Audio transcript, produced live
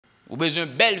Vous avez besoin de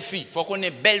belle fille. Il faut qu'on ait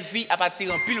belle fille à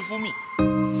partir en pile fourmi.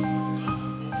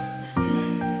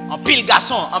 En pile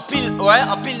garçon, en pile, ouais,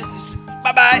 en pile,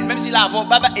 bye bye, même si la voix,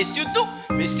 bye bye. Et surtout,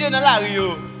 messieurs dans la rue,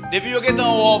 depuis que vous n'êtes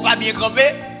pas bien campé,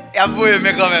 et vous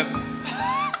aimez quand même.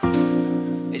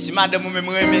 Et si madame vous même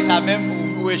aimez ça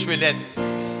même, vous échouez l'aide.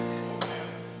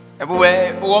 Et puis,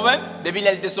 vous comprenez? Depuis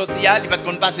qu'elle était sortie, il va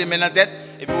te passer main en tête.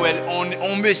 Et puis,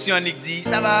 on monsieur en dit,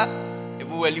 ça va. Et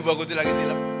puis, il va côté là.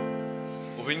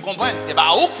 Vous venez comprendre? C'est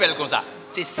pas où fait comme ça.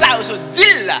 C'est ça, ce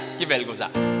deal là qui fait comme ça.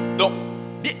 Donc,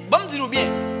 bon, dis-nous bien.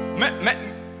 Mais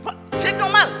c'est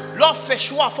normal. L'on fait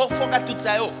choix, il faut que tout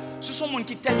ça. Ce sont des gens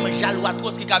qui sont tellement jaloux,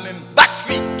 atroces, qui ont même battre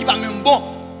fille, qui ne sont même bon.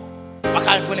 Pas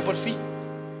qu'à prendre n'importe fille.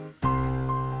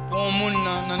 Pour un monde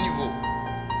dans le niveau.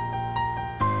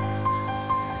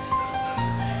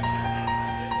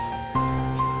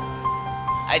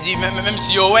 Elle dit, même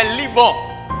si vous êtes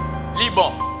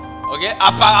bon. Ok?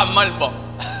 Apparemment, le bon.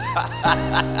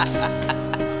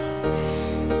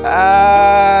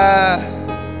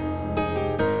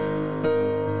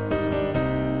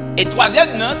 Et troisième,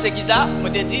 c'est qui ça? Je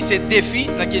te dis, c'est défi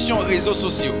dans la question des réseaux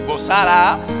sociaux. Bon, ça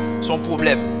là, son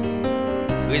problème.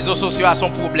 Les réseaux sociaux a son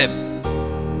problème.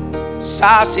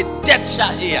 Ça, c'est tête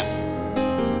chargée.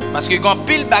 Parce que quand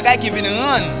pile bagaille qui vient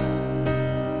rendre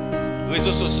les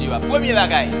réseaux sociaux, premier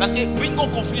bagaille, parce que il y a un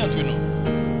conflit entre nous.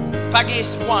 Pas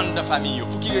d'espoir dans la famille.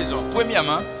 Pour quelle raison?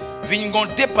 Premièrement, il y a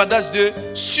une dépendance de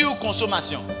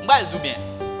surconsommation. Je vais le dire bien.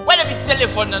 Vous avez un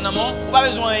téléphone dans le monde, vous n'avez pas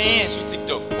besoin de rien sur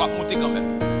TikTok. Vous pouvez monter quand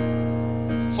même.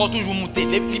 Il faut toujours monter. Il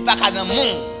n'y a pas qu'à dans le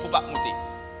monde pour ne pas monter.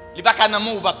 Il n'y a pas qu'à dans le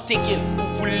monde pour ne pas teker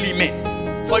pour limer.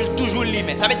 Il faut toujours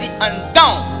limer. Ça veut dire en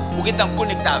temps, vous êtes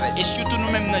connecté avec. Et surtout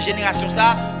nous-mêmes dans la génération,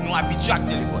 ça, nous sommes habitués avec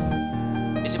le téléphone.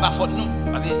 Et ce n'est pas faute nous.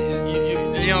 Parce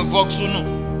qu'il y a un vogue sur nous.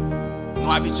 Nous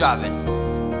sommes habitués avec.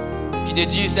 Qui te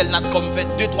dit, celle-là, comme fait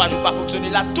 2-3 jours pas fonctionner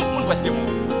là, tout le monde presque mort.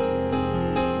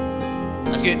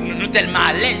 Parce que nous sommes tellement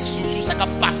à l'aise sur ce qui a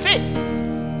passé.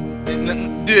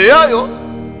 Dehors,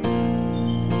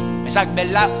 mais ça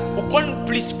belle là, au compte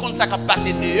plus contre ça qui a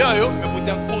passé dehors, mais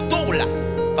pourtant coton là,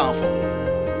 pas en forme.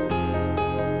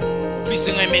 Plus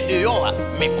c'est remet dehors,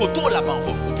 mais coton là pas en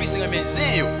forme. Ou plus c'est remet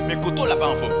zéro, mais coton là pas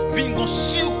en forme. Vient une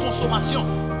surconsommation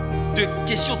de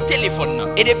questions téléphone.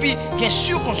 Et depuis qu'il y a une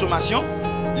surconsommation,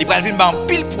 il va y avoir un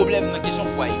pile problème dans la question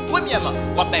foyer. Premièrement,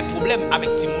 on a un problème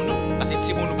avec Timounou, parce que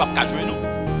Timounou ne peut pas jouer nous.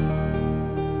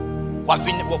 On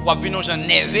va venir gens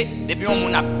nerveux, depuis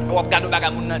on a regardé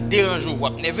les gens dérange, on va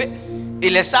nerveux. Et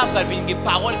les ça, on va venir des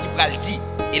paroles qui peuvent le dire.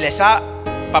 Et les ça,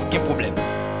 pas de problème.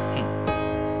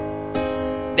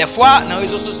 Des fois, dans les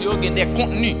réseaux sociaux, il y a des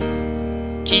contenus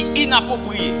qui sont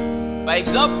inappropriés. Par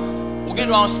exemple, vous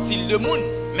avez un style de monde,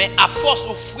 mais à force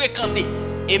de fréquenter,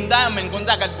 et je me dis, comme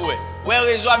ça, ouais,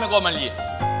 réseau, mais comment lié?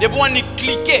 Depuis on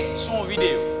clique sur une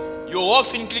vidéo, vous avez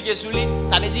fini cliquer sur lui,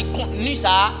 ça veut dire contenu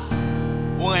ça,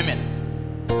 vous remettez.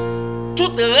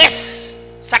 Tout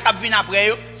reste, ça qui vient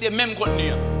après, c'est le même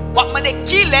contenu. Vous demandez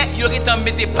qui est, vous avez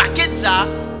mis des paquets de ça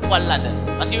pour aller là-dedans.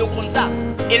 Parce que vous comptez ça.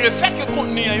 Et le fait que le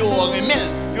contenu vous remet,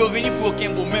 vous venez pour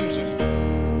aucun beau même sur lui.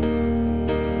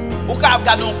 Vous pouvez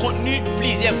regarder un contenu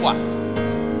plusieurs fois.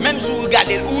 Même si vous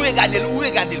regardez,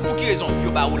 pour quelle raison?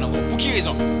 Vous pas encore. Pour quelle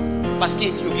raison? Parce que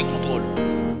vous avez contrôle.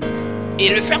 Et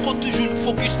le fait qu'on toujours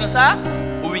focus dans ça,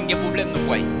 vous avez un problème dans le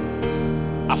foyer.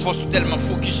 À force tellement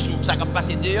focus sur ça qui a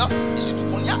passé dehors, et surtout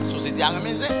qu'on y a, la société a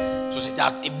remisé, la société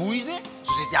a ébouillé, la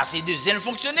société a essayé de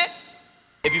fonctionner,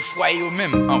 et puis le foyer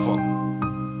eux-mêmes en vogue.